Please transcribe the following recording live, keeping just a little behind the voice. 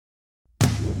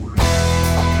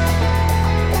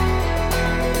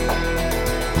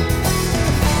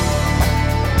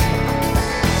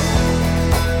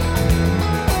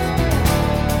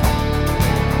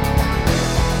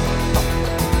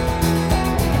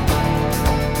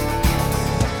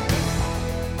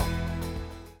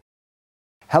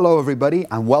Hello everybody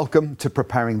and welcome to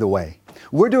Preparing the Way.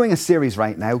 We're doing a series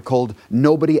right now called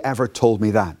Nobody Ever Told Me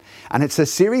That. And it's a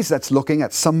series that's looking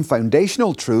at some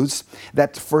foundational truths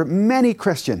that for many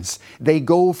Christians, they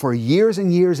go for years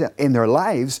and years in their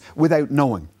lives without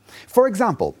knowing. For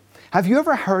example, have you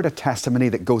ever heard a testimony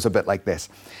that goes a bit like this?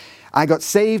 I got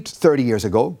saved 30 years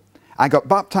ago. I got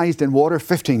baptized in water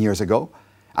 15 years ago.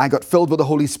 I got filled with the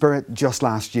Holy Spirit just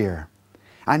last year.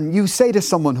 And you say to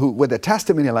someone who, with a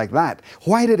testimony like that,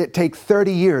 why did it take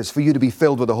 30 years for you to be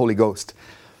filled with the Holy Ghost?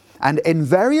 And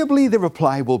invariably the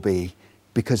reply will be,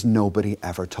 because nobody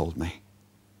ever told me.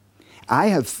 I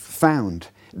have found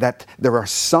that there are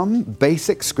some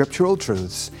basic scriptural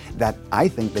truths that I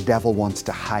think the devil wants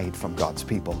to hide from God's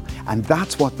people. And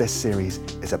that's what this series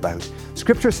is about.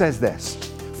 Scripture says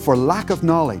this, for lack of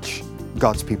knowledge,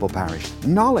 God's people perish.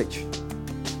 Knowledge.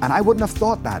 And I wouldn't have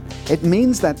thought that. It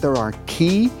means that there are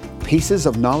key pieces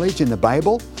of knowledge in the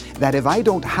Bible that if I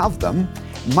don't have them,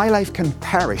 my life can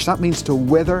perish. That means to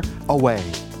wither away.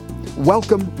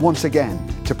 Welcome once again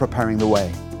to Preparing the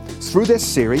Way. Through this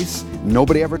series,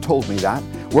 Nobody Ever Told Me That,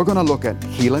 we're going to look at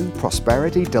healing,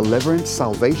 prosperity, deliverance,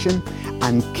 salvation,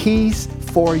 and keys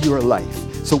for your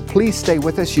life. So please stay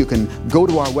with us. You can go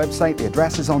to our website. The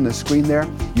address is on the screen there.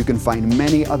 You can find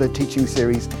many other teaching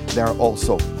series there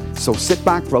also. So sit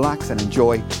back, relax, and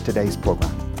enjoy today's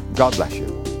program. God bless you.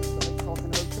 Talking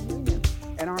about communion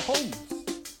in our homes.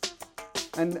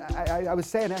 And I was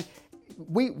saying,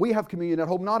 we have communion at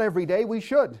home, not every day, we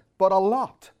should, but a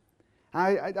lot.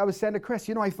 I was saying to Chris,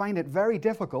 I find it very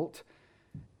difficult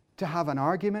to have an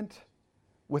argument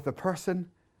with the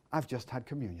person I've just had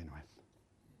communion with.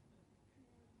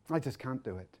 I just can't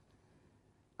do it.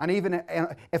 And even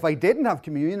if I didn't have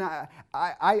communion,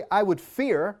 I would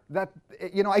fear that,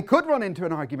 I could run into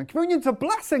an argument. Communion's a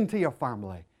blessing to your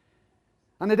family.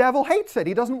 And the devil hates it.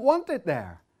 He doesn't want it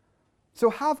there. So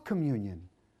have communion.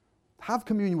 Have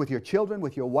communion with your children,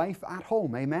 with your wife at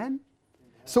home. Amen?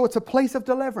 So it's a place of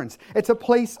deliverance. It's a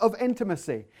place of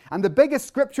intimacy. And the biggest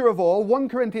scripture of all, 1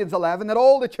 Corinthians 11, that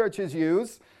all the churches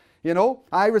use,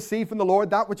 I received from the Lord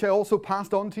that which I also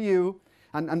passed on to you.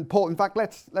 And Paul, in fact,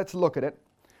 let's look at it.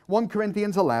 1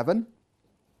 Corinthians 11.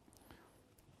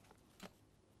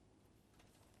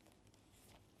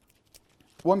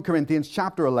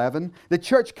 Chapter 11. The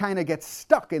church kind of gets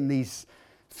stuck in these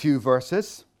few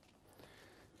verses.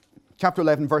 Chapter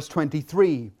 11, verse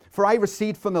 23. For I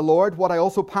received from the Lord what I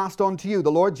also passed on to you.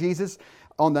 The Lord Jesus,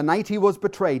 on the night he was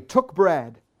betrayed, took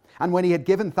bread. And when he had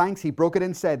given thanks, he broke it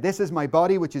and said, this is my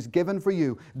body which is given for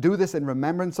you. Do this in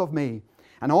remembrance of me.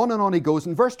 And on he goes.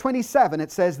 In verse 27,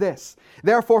 it says this,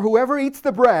 therefore, whoever eats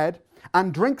the bread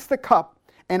and drinks the cup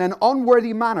in an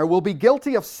unworthy manner will be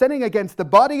guilty of sinning against the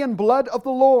body and blood of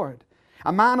the Lord.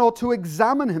 A man ought to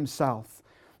examine himself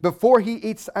before he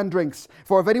eats and drinks.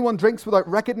 For if anyone drinks without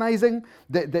recognizing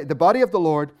the body of the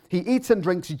Lord, he eats and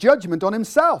drinks judgment on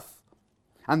himself.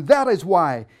 And that is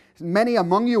why many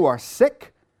among you are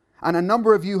sick, and a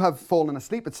number of you have fallen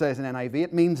asleep, it says in NIV.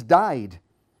 It means died.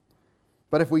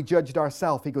 But if we judged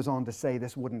ourselves, he goes on to say,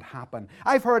 this wouldn't happen.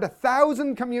 I've heard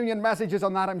 1,000 communion messages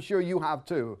on that, I'm sure you have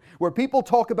too, where people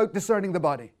talk about discerning the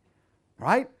body,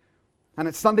 right? And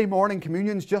it's Sunday morning,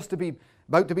 communion's just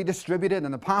about to be distributed,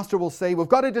 and the pastor will say, we've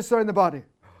got to discern the body.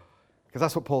 Because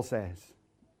that's what Paul says.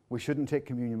 We shouldn't take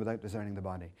communion without discerning the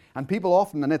body. And people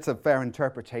often, and it's a fair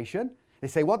interpretation, they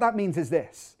say, what that means is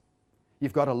this.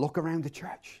 You've got to look around the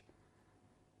church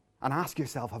and ask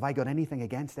yourself, have I got anything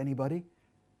against anybody?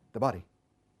 The body.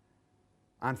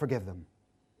 And forgive them.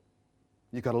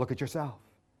 You've got to look at yourself.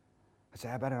 I say,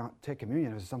 I better not take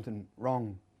communion if there's something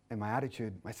wrong in my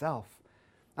attitude myself.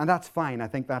 And that's fine. I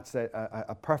think that's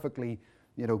a perfectly,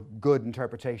 good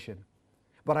interpretation.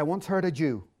 But I once heard a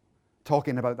Jew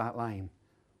talking about that line,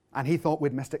 and he thought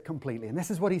we'd missed it completely. And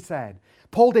this is what he said.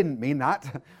 Paul didn't mean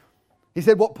that. He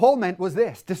said what Paul meant was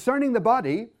this. Discerning the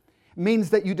body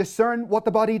means that you discern what the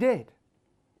body did.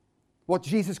 What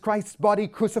Jesus Christ's body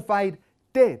crucified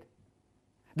did.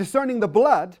 Discerning the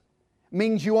blood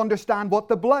means you understand what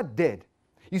the blood did.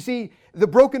 You see, the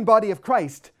broken body of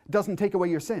Christ doesn't take away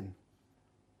your sin.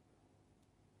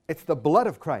 It's the blood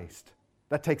of Christ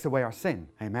that takes away our sin.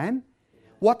 Amen?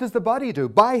 What does the body do?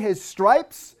 By his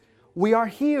stripes, we are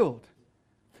healed.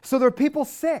 So there are people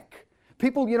sick.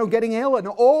 People, getting ill in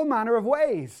all manner of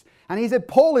ways. And he said,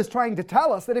 Paul is trying to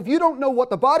tell us that if you don't know what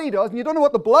the body does and you don't know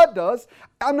what the blood does,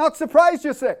 I'm not surprised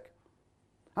you're sick.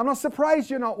 I'm not surprised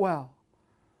you're not well.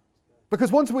 Because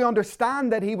once we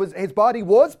understand that his body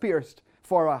was pierced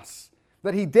for us,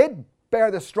 that he did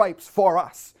bear the stripes for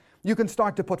us, you can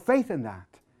start to put faith in that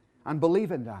and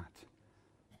believe in that.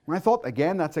 And I thought,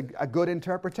 again, that's a good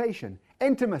interpretation.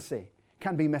 Intimacy.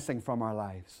 can be missing from our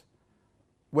lives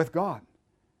with God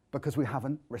because we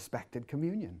haven't respected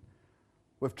communion.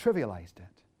 We've trivialized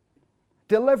it.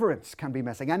 Deliverance can be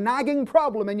missing, a nagging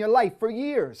problem in your life for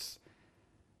years.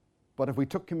 But if we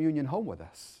took communion home with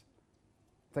us,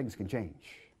 things can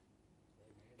change.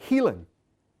 Healing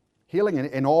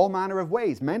in all manner of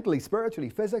ways, mentally, spiritually,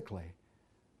 physically,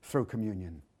 through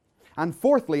communion. And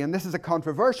fourthly, and this is a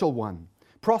controversial one,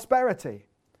 prosperity.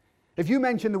 If you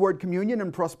mention the word communion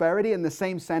and prosperity in the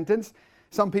same sentence,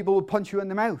 some people will punch you in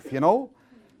the mouth,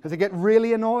 because they get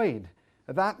really annoyed.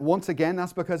 That, once again,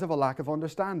 that's because of a lack of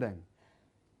understanding.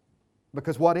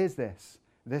 Because what is this?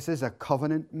 This is a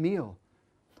covenant meal.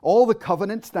 All the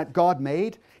covenants that God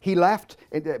made, He left.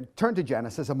 Turn to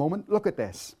Genesis a moment. Look at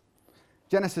this.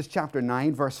 Genesis chapter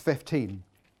 9, verse 15.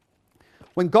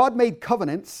 When God made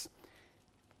covenants,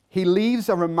 He leaves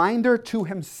a reminder to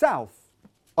Himself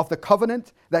of the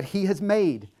covenant that He has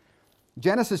made.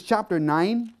 Genesis chapter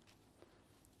 9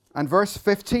 and verse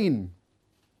 15.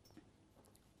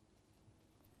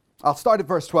 I'll start at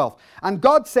verse 12. And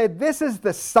God said, "This is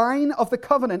the sign of the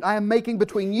covenant I am making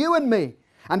between you and me,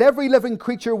 and every living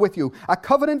creature with you, a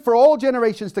covenant for all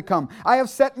generations to come. I have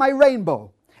set my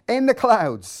rainbow in the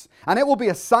clouds, and it will be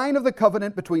a sign of the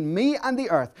covenant between me and the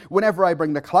earth. Whenever I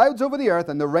bring the clouds over the earth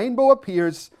and the rainbow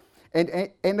appears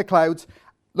in the clouds,"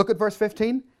 look at verse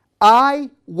 15,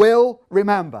 "I will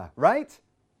remember," right?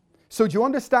 So do you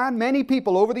understand? Many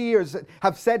people over the years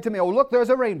have said to me, "Oh, look, there's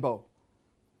a rainbow."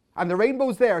 And the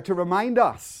rainbow's there to remind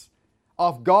us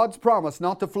of God's promise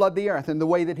not to flood the earth in the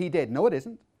way that He did. No, it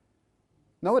isn't.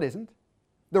 No, it isn't.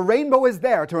 The rainbow is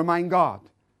there to remind God,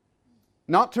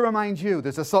 not to remind you.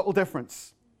 There's a subtle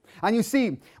difference. And you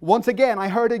see, once again, I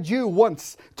heard a Jew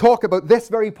once talk about this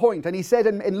very point. And he said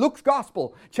in Luke's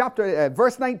Gospel,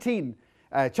 verse 19,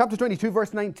 chapter 22,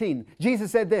 verse 19, Jesus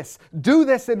said this, "Do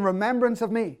this in remembrance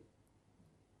of me."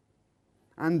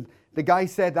 And the guy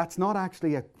said that's not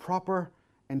actually a proper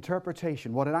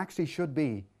interpretation. What it actually should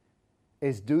be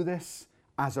is, "Do this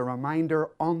as a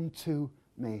reminder unto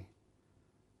me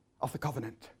of the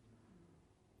covenant."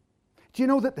 Do you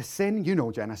know that the sin,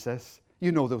 Genesis,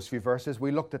 those few verses,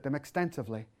 we looked at them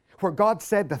extensively, where God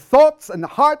said the thoughts and the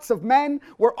hearts of men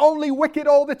were only wicked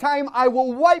all the time. I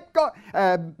will wipe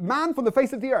man from the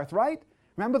face of the earth, right?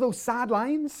 Remember those sad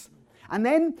lines? And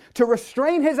then to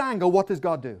restrain His anger, what does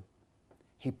God do?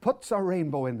 He puts a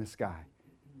rainbow in the sky.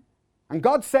 And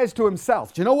God says to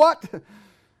Himself, "Do you know what?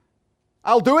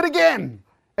 I'll do it again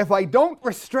if I don't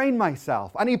restrain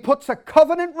myself." And He puts a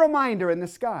covenant reminder in the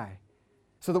sky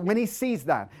so that when He sees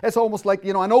that, it's almost like,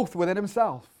 an oath within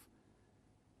Himself.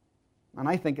 And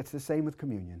I think it's the same with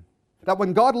communion. That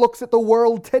when God looks at the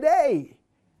world today,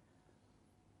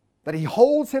 that He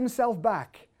holds Himself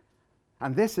back.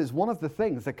 And this is one of the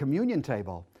things, the communion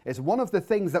table is one of the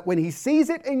things that when He sees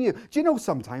it in you, do you know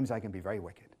sometimes I can be very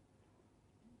wicked?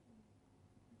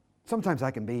 Sometimes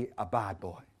I can be a bad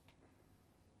boy.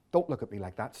 Don't look at me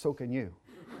like that, so can you.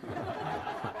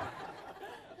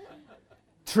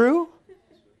 True?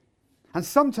 And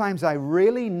sometimes I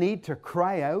really need to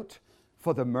cry out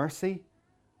for the mercy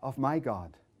of my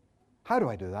God. How do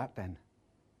I do that then?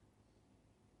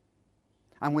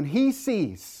 And when He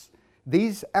sees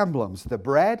these emblems, the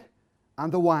bread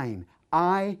and the wine,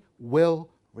 "I will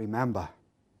remember,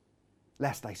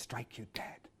 lest I strike you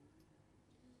dead."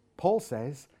 Paul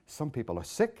says some people are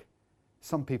sick,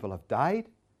 some people have died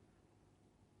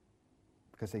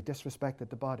because they disrespected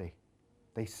the body.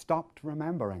 They stopped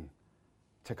remembering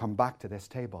to come back to this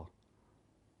table.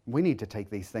 We need to take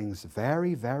these things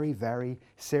very, very, very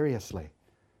seriously.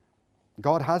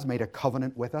 God has made a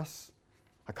covenant with us,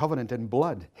 a covenant in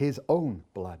blood, His own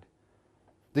blood.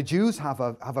 The Jews have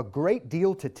a great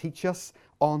deal to teach us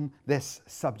on this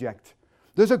subject.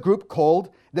 There's a group called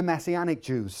the Messianic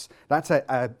Jews. That's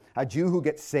a Jew who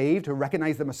gets saved, who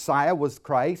recognizes the Messiah was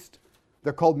Christ.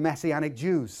 They're called Messianic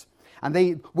Jews.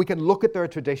 And we can look at their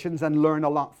traditions and learn a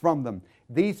lot from them.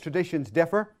 These traditions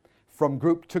differ from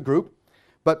group to group,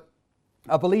 but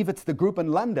I believe it's the group in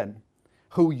London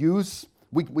who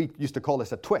we used to call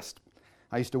this a twist.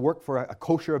 I used to work for a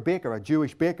kosher baker, a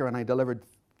Jewish baker, and I delivered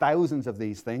thousands of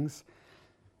these things.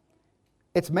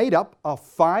 It's made up of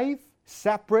 5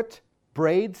 separate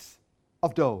braids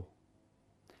of dough,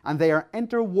 and they are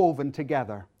interwoven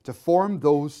together to form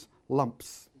those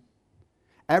lumps.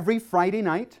 Every Friday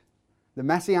night, the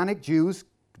Messianic Jews,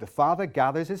 the father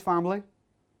gathers his family,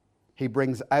 he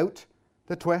brings out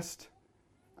the twist,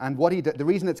 and the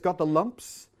reason it's got the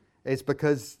lumps is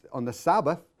because on the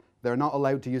Sabbath, they're not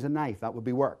allowed to use a knife. That would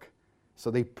be work. So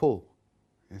they pull,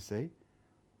 you see.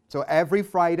 So every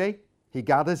Friday, he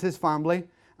gathers his family,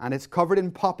 And it's covered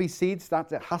in poppy seeds.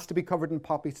 It has to be covered in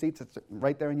poppy seeds. It's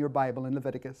right there in your Bible in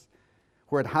Leviticus,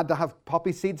 where it had to have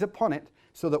poppy seeds upon it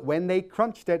so that when they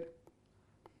crunched it,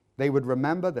 they would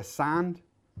remember the sand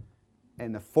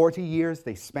in the 40 years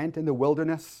they spent in the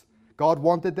wilderness. God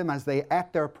wanted them as they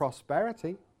ate their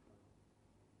prosperity.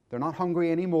 They're not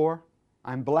hungry anymore.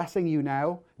 I'm blessing you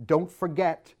now. Don't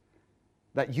forget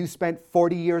that you spent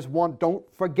 40 years Don't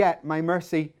forget my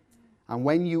mercy. And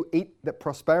when you eat the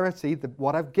prosperity,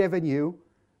 what I've given you,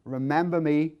 remember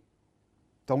me.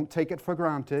 Don't take it for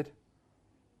granted.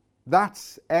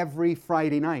 That's every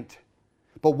Friday night.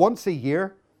 But once a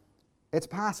year, it's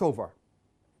Passover.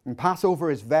 And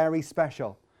Passover is very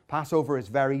special. Passover is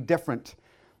very different.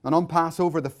 And on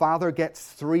Passover, the father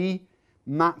gets 3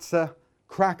 matzah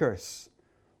crackers.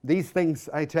 These things,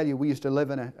 I tell you, we used to live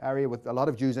in an area with a lot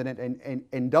of Jews in it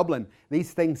in Dublin.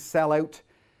 These things sell out.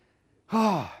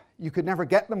 You could never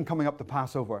get them coming up to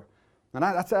Passover. And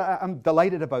I'm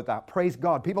delighted about that. Praise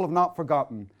God. People have not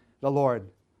forgotten the Lord.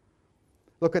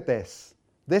 Look at this.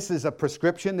 This is a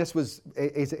prescription. This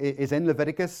is in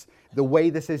Leviticus, the way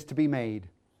this is to be made.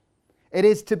 It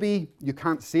is to be, you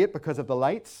can't see it because of the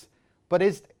lights, but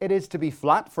it is to be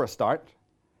flat for a start.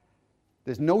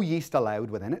 There's no yeast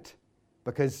allowed within it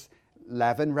because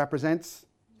leaven represents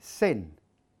sin.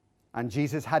 And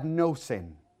Jesus had no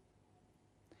sin.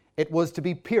 It was to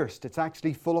be pierced. It's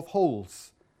actually full of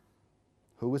holes.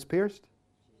 Who was pierced?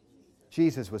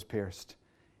 Jesus was pierced.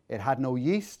 It had no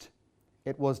yeast.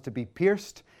 It was to be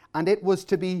pierced. And it was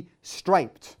to be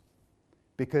striped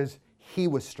because he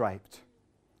was striped.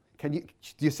 Do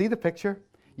you see the picture?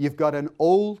 You've got an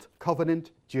old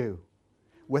covenant Jew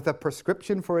with a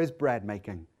prescription for his bread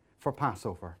making for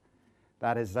Passover.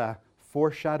 That is a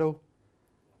foreshadow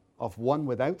of one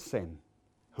without sin,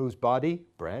 whose body,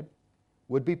 bread,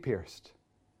 would be pierced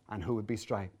and who would be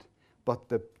striped. But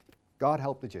God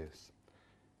help the Jews.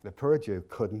 The poor Jew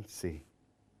couldn't see.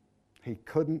 He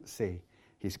couldn't see.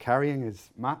 He's carrying his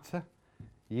matzah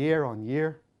year on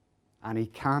year, and he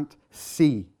can't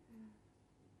see.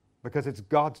 Because it's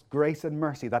God's grace and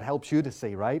mercy that helps you to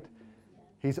see, right?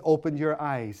 He's opened your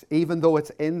eyes. Even though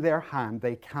it's in their hand,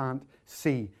 they can't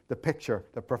see the picture,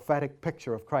 the prophetic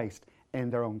picture of Christ in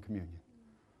their own communion.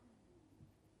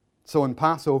 So in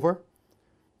Passover,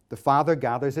 the father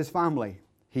gathers his family.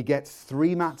 He gets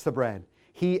 3 matzah bread.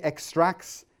 He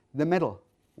extracts the middle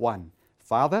one.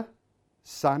 Father,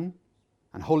 Son,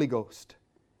 and Holy Ghost.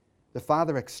 The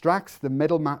father extracts the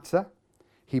middle matzah.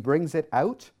 He brings it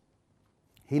out.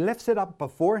 He lifts it up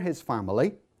before his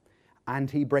family,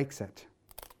 and he breaks it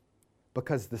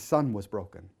because the Son was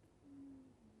broken.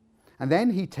 And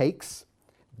then he takes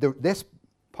this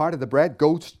part of the bread,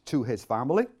 goes to his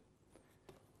family,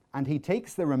 and he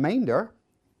takes the remainder.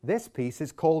 This piece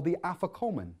is called the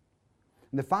afikomen.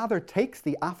 And the father takes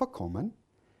the afikomen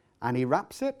and he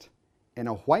wraps it in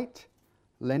a white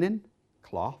linen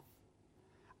cloth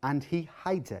and he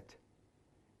hides it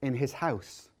in his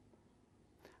house.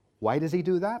 Why does he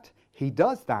do that? He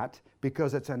does that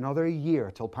because it's another year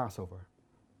till Passover.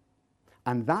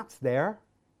 And that's there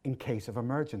in case of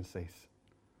emergencies.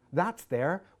 That's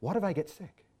there, what if I get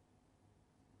sick?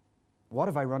 What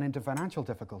if I run into financial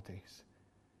difficulties?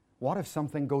 What if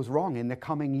something goes wrong in the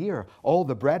coming year? All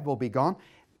the bread will be gone.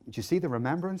 Do you see the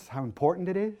remembrance, how important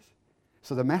it is?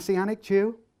 So the Messianic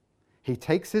Jew, he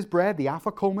takes his bread, the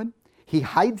afikomen, he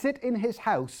hides it in his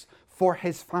house for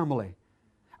his family.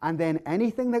 And then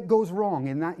anything that goes wrong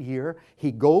in that year,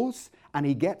 he goes and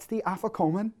he gets the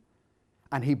afikomen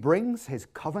and he brings his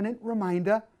covenant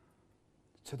reminder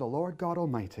to the Lord God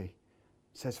Almighty.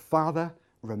 Says, Father,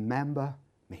 remember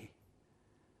me.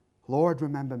 Lord,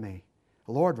 remember me.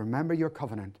 Lord, remember your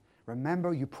covenant.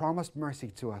 Remember you promised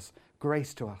mercy to us,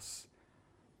 grace to us.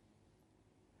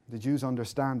 The Jews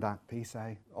understand that piece.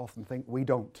 I often think we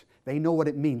don't. They know what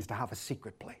it means to have a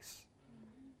secret place.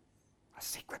 A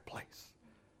secret place.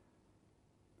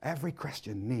 Every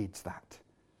Christian needs that.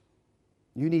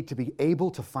 You need to be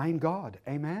able to find God.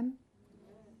 Amen?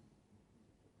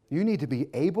 You need to be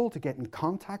able to get in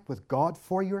contact with God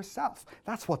for yourself.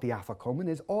 That's what the afikomen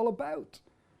is all about.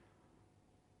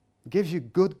 It gives you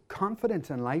good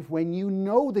confidence in life when you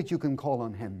know that you can call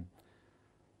on Him.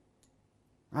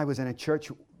 I was in a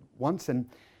church once and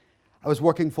I was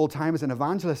working full-time as an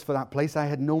evangelist for that place. I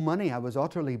had no money. I was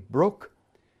utterly broke.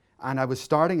 And I was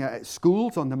starting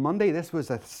schools on the Monday. This was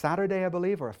a Saturday, I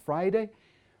believe, or a Friday.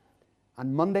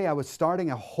 And Monday I was starting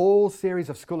a whole series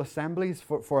of school assemblies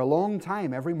for a long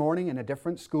time, every morning in a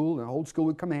different school. And the whole school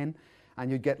would come in and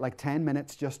you'd get like 10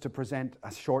 minutes just to present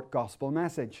a short gospel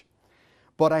message.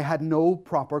 But I had no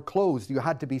proper clothes. You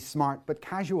had to be smart but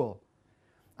casual.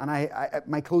 And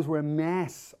my clothes were a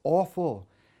mess, awful.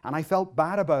 And I felt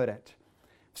bad about it.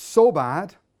 So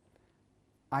bad,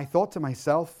 I thought to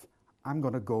myself, I'm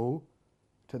going to go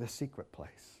to the secret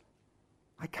place.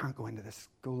 I can't go into this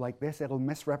school like this. It'll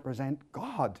misrepresent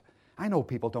God. I know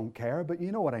people don't care, but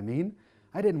you know what I mean.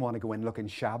 I didn't want to go in looking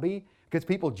shabby because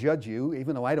people judge you.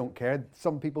 Even though I don't care,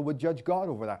 some people would judge God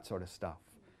over that sort of stuff.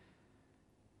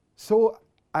 So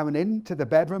I went into the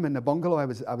bedroom in the bungalow I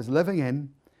was living in.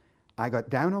 I got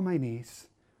down on my knees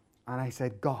and I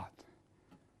said, God,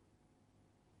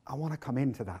 I want to come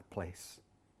into that place.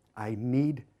 I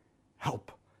need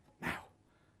help now.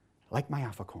 Like my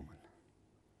Afikoman.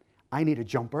 I need a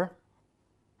jumper.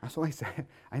 That's what I said.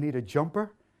 I need a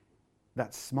jumper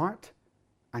that's smart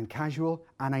and casual,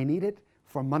 and I need it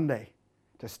for Monday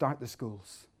to start the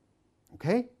schools.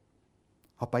 Okay?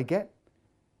 Up I get.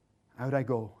 Out I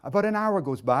go. About an hour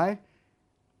goes by,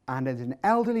 and there's an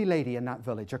elderly lady in that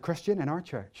village, a Christian in our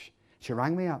church. She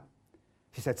rang me up.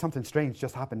 She said, something strange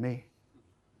just happened to me.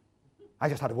 I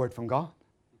just had a word from God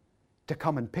to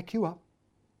come and pick you up.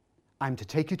 I'm to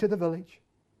take you to the village.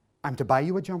 I'm to buy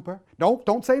you a jumper. No,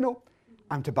 don't say no.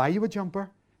 I'm to buy you a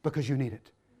jumper because you need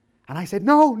it. And I said,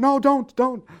 no, don't.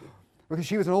 Because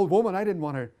she was an old woman. I didn't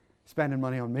want her spending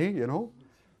money on me, you know.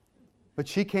 But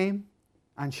she came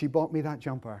and she bought me that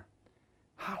jumper.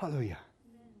 Hallelujah.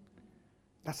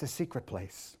 That's a secret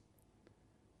place.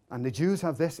 And the Jews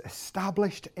have this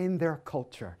established in their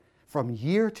culture from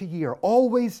year to year.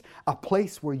 Always a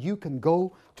place where you can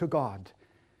go to God.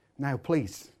 Now,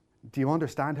 please, do you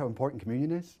understand how important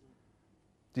communion is?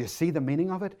 Do you see the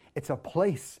meaning of it? It's a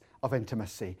place of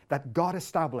intimacy that God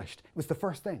established. It was the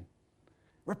first thing.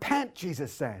 Repent,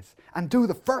 Jesus says, and do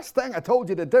the first thing I told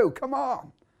you to do. Come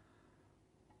on.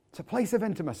 It's a place of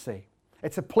intimacy.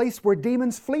 It's a place where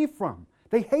demons flee from.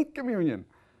 They hate communion,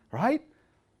 right?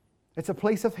 It's a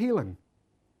place of healing.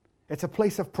 It's a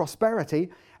place of prosperity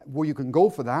where you can go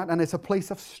for that, and it's a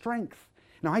place of strength.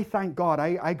 Now, I thank God.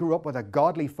 I grew up with a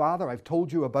godly father. I've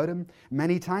told you about him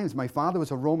many times. My father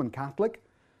was a Roman Catholic,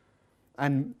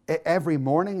 and every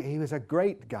morning, he was a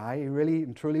great guy. He really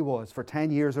and truly was. For 10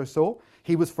 years or so,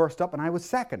 he was first up and I was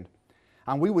second.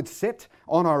 And we would sit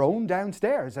on our own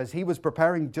downstairs as he was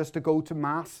preparing just to go to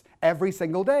Mass every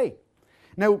single day.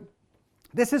 Now,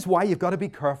 this is why you've got to be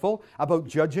careful about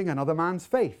judging another man's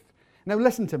faith. Now,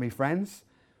 listen to me, friends.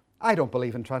 I don't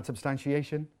believe in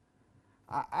transubstantiation.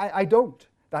 I don't.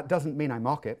 That doesn't mean I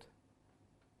mock it.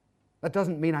 That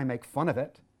doesn't mean I make fun of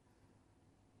it.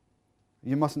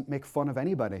 You mustn't make fun of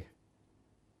anybody,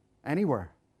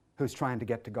 anywhere, who's trying to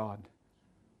get to God.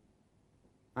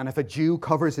 And if a Jew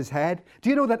covers his head, do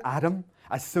you know that Adam,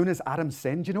 as soon as Adam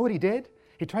sinned, do you know what he did?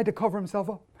 He tried to cover himself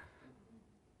up.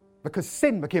 Because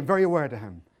sin became very aware to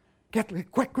him. Get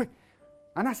quick.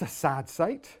 And that's a sad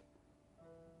sight.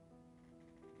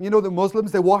 You know the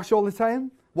Muslims, they wash all the time.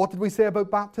 What did we say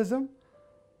about baptism?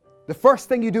 The first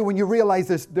thing you do when you realize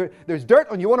there's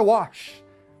dirt and you want to wash.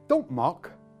 Don't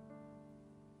mock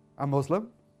a Muslim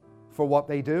for what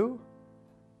they do.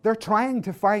 They're trying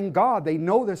to find God. They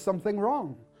know there's something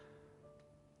wrong.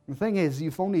 The thing is,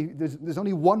 there's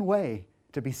only one way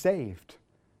to be saved.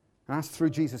 And that's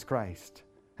through Jesus Christ.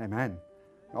 Amen.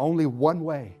 Only one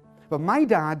way. But my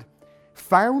dad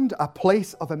found a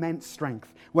place of immense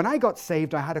strength. When I got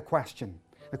saved, I had a question.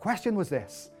 The question was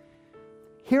this.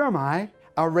 Here am I,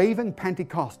 a raving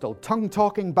Pentecostal,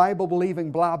 tongue-talking,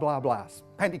 Bible-believing, blah, blah, blah.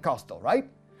 Pentecostal, right?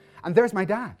 And there's my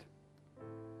dad,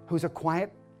 who's a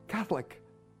quiet Catholic.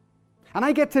 And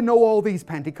I get to know all these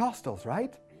Pentecostals,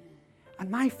 right? And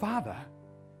my father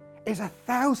is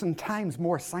 1,000 times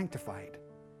more sanctified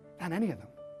than any of them.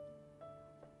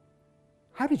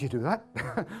 How did you do that?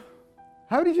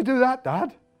 How did you do that,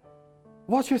 Dad?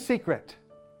 What's your secret?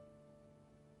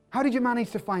 How did you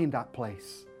manage to find that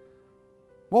place?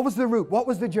 What was the route? What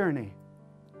was the journey?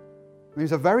 He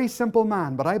was a very simple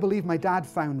man, but I believe my dad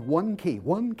found one key,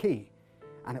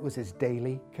 and it was his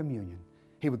daily communion.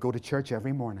 He would go to church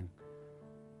every morning.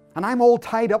 And I'm all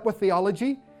tied up with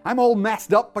theology. I'm all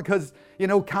messed up because,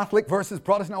 Catholic versus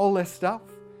Protestant, all this stuff.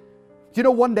 Do you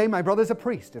know, one day my brother's a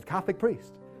priest, a Catholic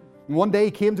priest. And one day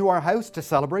he came to our house to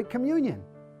celebrate communion.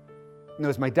 And it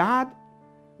was my dad,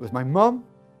 it was my mum,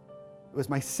 it was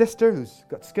my sister who's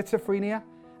got schizophrenia,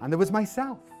 and there was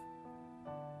myself.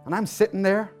 And I'm sitting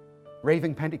there,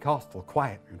 raving Pentecostal,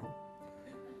 quiet,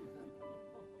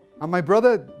 And my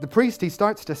brother, the priest, he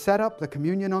starts to set up the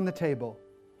communion on the table.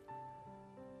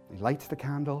 He lights the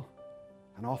candle,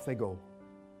 and off they go.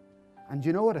 And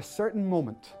you know, at a certain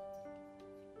moment,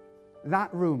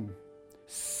 that room,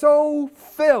 so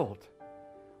filled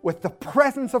with the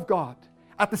presence of God,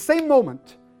 at the same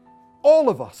moment, all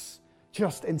of us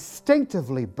just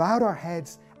instinctively bowed our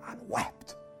heads and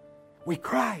wept. We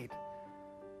cried.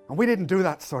 And we didn't do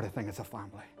that sort of thing as a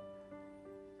family.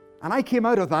 And I came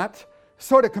out of that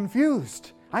sort of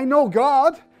confused. I know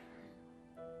God.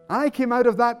 And I came out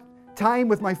of that time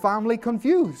with my family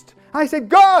confused. I said,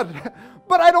 God,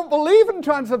 but I don't believe in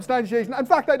transubstantiation. In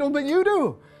fact, I don't think you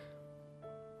do.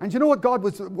 And you know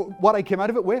what I came out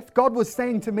of it with? God was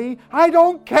saying to me, I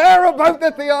don't care about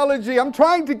the theology. I'm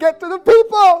trying to get to the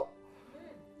people.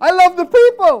 I love the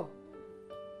people.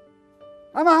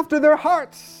 I'm after their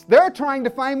hearts. They're trying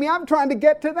to find me. I'm trying to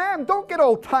get to them. Don't get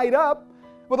all tied up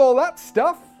with all that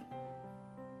stuff.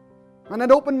 And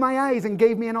it opened my eyes and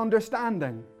gave me an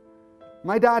understanding.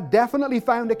 My dad definitely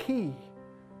found a key.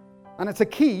 And it's a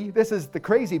key, this is the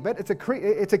crazy bit, it's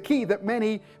a key that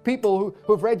many people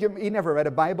who've read he never read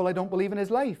a Bible, I don't believe, in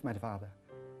his life, my father.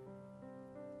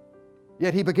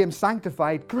 Yet he became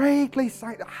sanctified,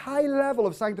 a high level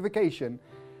of sanctification,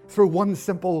 through one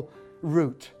simple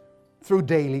route, through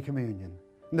daily communion.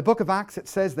 In the book of Acts it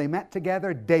says they met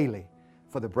together daily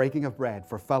for the breaking of bread,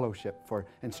 for fellowship, for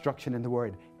instruction in the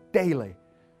word. Daily.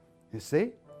 You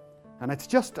see? And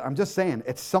I'm just saying,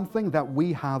 it's something that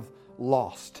we have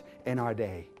lost in our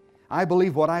day. I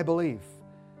believe what I believe,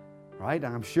 right?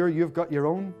 And I'm sure you've got your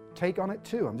own take on it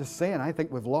too. I'm just saying, I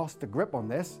think we've lost the grip on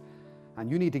this, and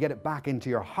you need to get it back into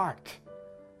your heart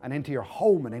and into your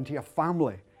home and into your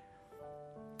family.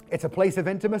 It's a place of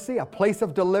intimacy, a place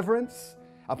of deliverance,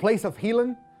 a place of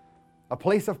healing, a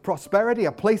place of prosperity,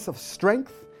 a place of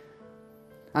strength.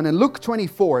 And in Luke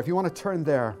 24, if you want to turn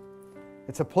there,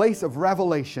 it's a place of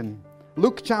revelation.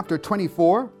 Luke chapter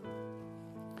 24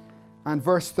 and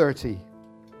verse 30.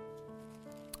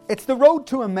 It's the road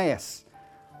to Emmaus.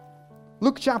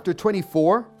 Luke chapter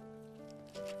 24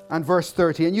 and verse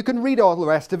 30. And you can read all the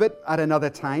rest of it at another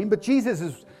time. But Jesus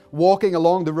is walking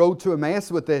along the road to Emmaus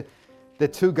with the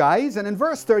two guys. And in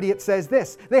verse 30 it says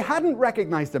this. They hadn't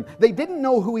recognized him. They didn't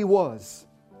know who he was.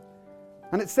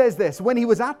 And it says this. When he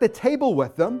was at the table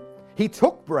with them, he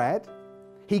took bread,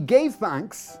 he gave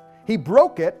thanks, he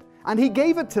broke it, and he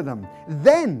gave it to them.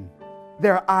 Then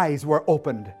their eyes were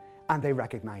opened and they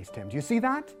recognized him. Do you see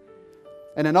that?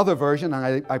 In another version,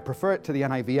 and I prefer it to the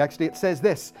NIV actually, it says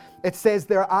this. It says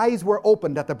their eyes were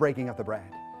opened at the breaking of the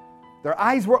bread. Their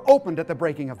eyes were opened at the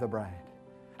breaking of the bread.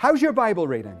 How's your Bible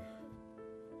reading?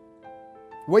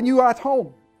 When you are at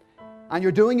home and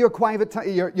you're doing your quiet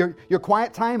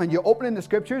time and you're opening the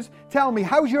scriptures, tell me,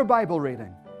 how's your Bible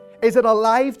reading? Is it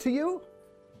alive to you?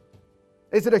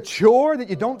 Is it a chore that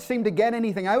you don't seem to get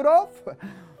anything out of?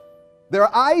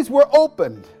 Their eyes were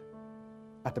opened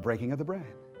at the breaking of the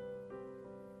bread.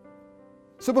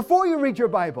 So before you read your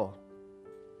Bible,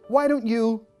 why don't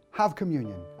you have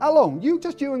communion? Alone,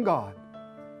 just you and God.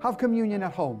 Have communion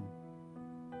at home.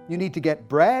 You need to get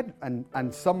bread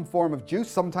and some form of juice.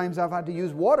 Sometimes I've had to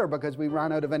use water because we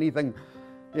ran out of anything,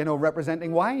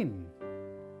 representing wine.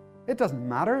 It doesn't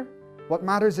matter. What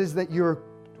matters is that you're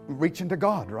reaching to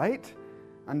God, right?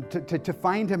 And to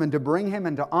find Him and to bring Him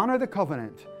and to honor the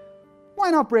covenant. Why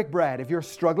not break bread if you're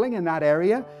struggling in that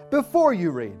area before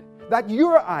you read? That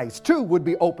your eyes too would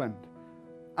be opened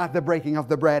at the breaking of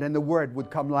the bread and the word would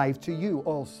come live to you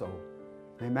also.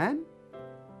 Amen?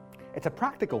 It's a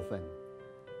practical thing.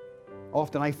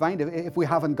 Often I find if we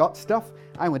haven't got stuff,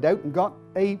 I went out and got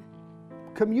a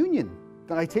communion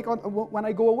that I take on when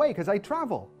I go away because I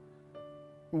travel.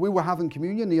 We were having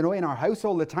communion, in our house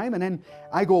all the time, and then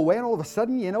I go away and all of a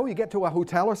sudden, you get to a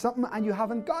hotel or something and you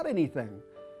haven't got anything.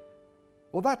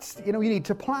 Well, that's, you need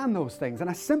to plan those things. And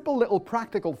a simple little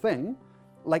practical thing,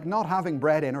 like not having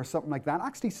bread in or something like that,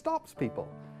 actually stops people.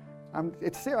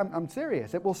 I'm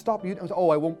serious. It will stop you.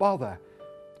 I won't bother.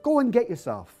 Go and get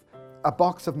yourself a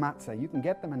box of matzah. You can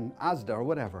get them in Asda or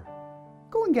whatever.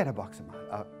 Go and get a box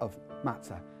of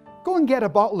matzah. Go and get a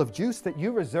bottle of juice that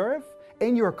you reserve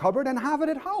in your cupboard and have it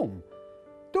at home.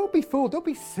 Don't be fooled. Don't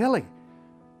be silly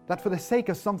that for the sake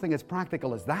of something as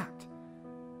practical as that,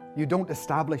 you don't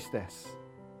establish this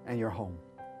in your home.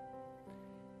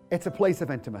 It's a place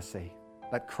of intimacy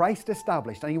that Christ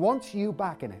established, and He wants you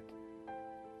back in it.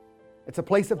 It's a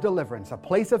place of deliverance, a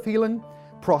place of healing,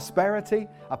 prosperity,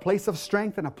 a place of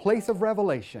strength, and a place of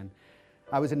revelation.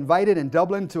 I was invited in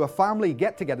Dublin to a family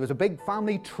get-together. There was a big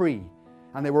family tree,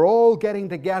 and they were all getting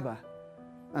together.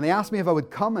 And they asked me if I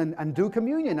would come and do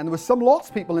communion. And there was some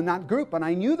lost people in that group, and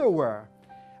I knew there were.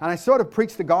 And I sort of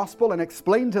preached the gospel and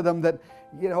explained to them that,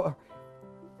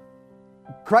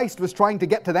 Christ was trying to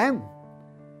get to them.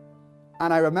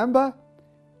 And I remember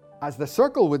as the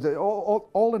circle was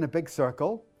all in a big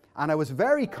circle, and I was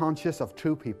very conscious of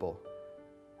two people.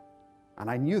 And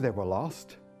I knew they were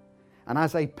lost. And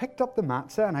as I picked up the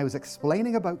matzah and I was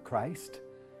explaining about Christ,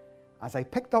 as I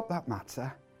picked up that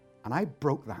matzah and I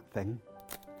broke that thing,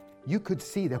 you could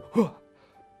see the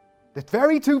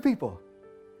very two people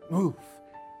move.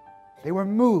 They were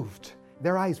moved.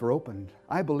 Their eyes were opened.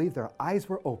 I believe their eyes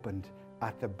were opened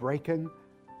at the breaking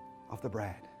of the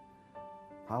bread.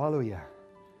 Hallelujah.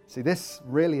 See, this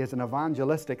really is an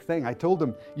evangelistic thing. I told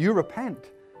them, you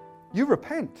repent. You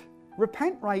repent.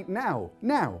 Repent right now.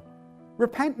 Now.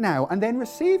 Repent now and then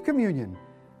receive communion.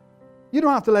 You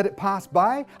don't have to let it pass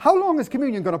by. How long is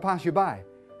communion going to pass you by?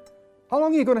 How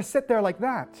long are you going to sit there like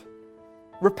that?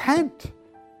 Repent.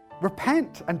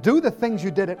 Repent and do the things you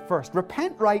did at first.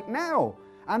 Repent right now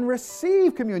and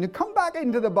receive communion. Come back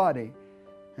into the body.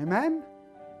 Amen?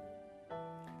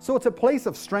 So it's a place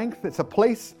of strength. It's a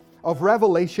place of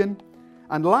revelation.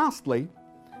 And lastly,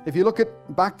 if you look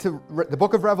back to the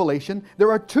book of Revelation,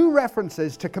 there are two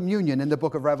references to communion in the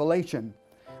book of Revelation.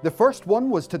 The first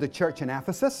one was to the church in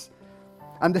Ephesus,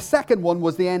 and the second one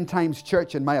was the end times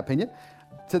church, in my opinion,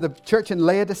 to the church in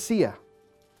Laodicea.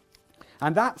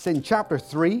 And that's in chapter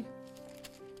 3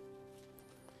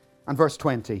 and verse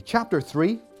 20. Chapter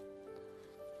 3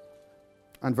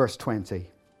 and verse 20.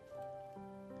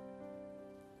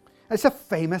 It's a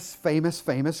famous, famous,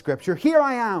 famous scripture. Here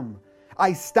I am.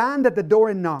 I stand at the door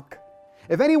and knock.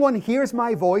 If anyone hears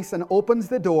my voice and opens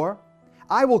the door,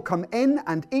 I will come in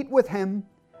and eat with him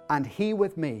and he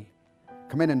with me.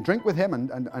 Come in and drink with him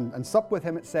and sup with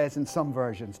him, it says in some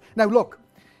versions. Now look,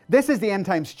 this is the end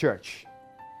times church.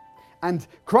 And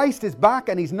Christ is back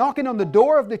and he's knocking on the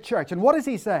door of the church. And what does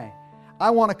he say? I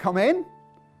want to come in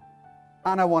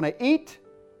and I want to eat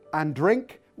and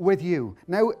drink with you.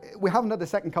 Now, we haven't had the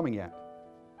second coming yet.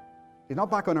 He's not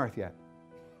back on earth yet.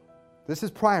 This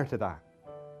is prior to that.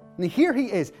 And here he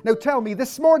is. Now tell me,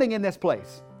 this morning in this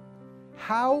place,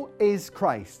 how is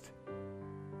Christ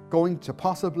going to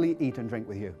possibly eat and drink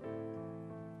with you?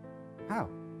 How?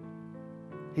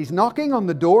 He's knocking on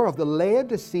the door of the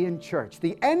Laodicean church,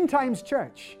 the end times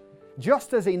church,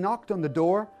 just as he knocked on the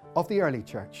door of the early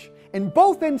church. In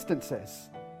both instances,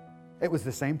 it was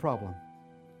the same problem.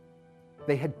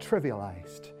 They had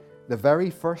trivialized the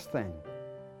very first thing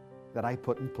that I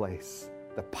put in place.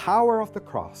 The power of the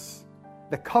cross,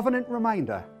 the covenant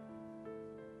reminder.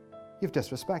 You've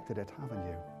disrespected it, haven't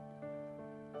you?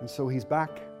 And so he's back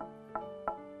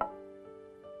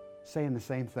saying the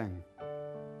same thing.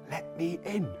 Let me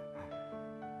in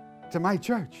to my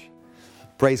church.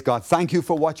 Praise God. Thank you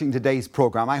for watching today's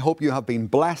program. I hope you have been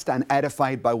blessed and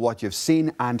edified by what you've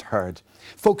seen and heard.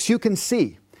 Folks, you can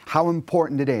see how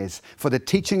important it is for the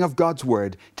teaching of God's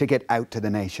Word to get out to the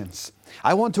nations.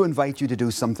 I want to invite you to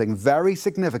do something very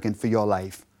significant for your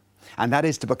life, and that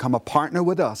is to become a partner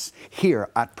with us here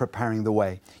at Preparing the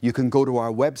Way. You can go to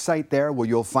our website there where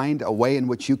you'll find a way in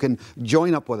which you can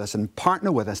join up with us and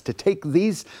partner with us to take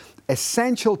these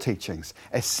essential teachings,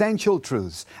 essential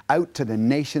truths out to the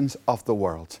nations of the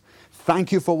world.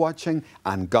 Thank you for watching,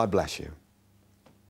 and God bless you.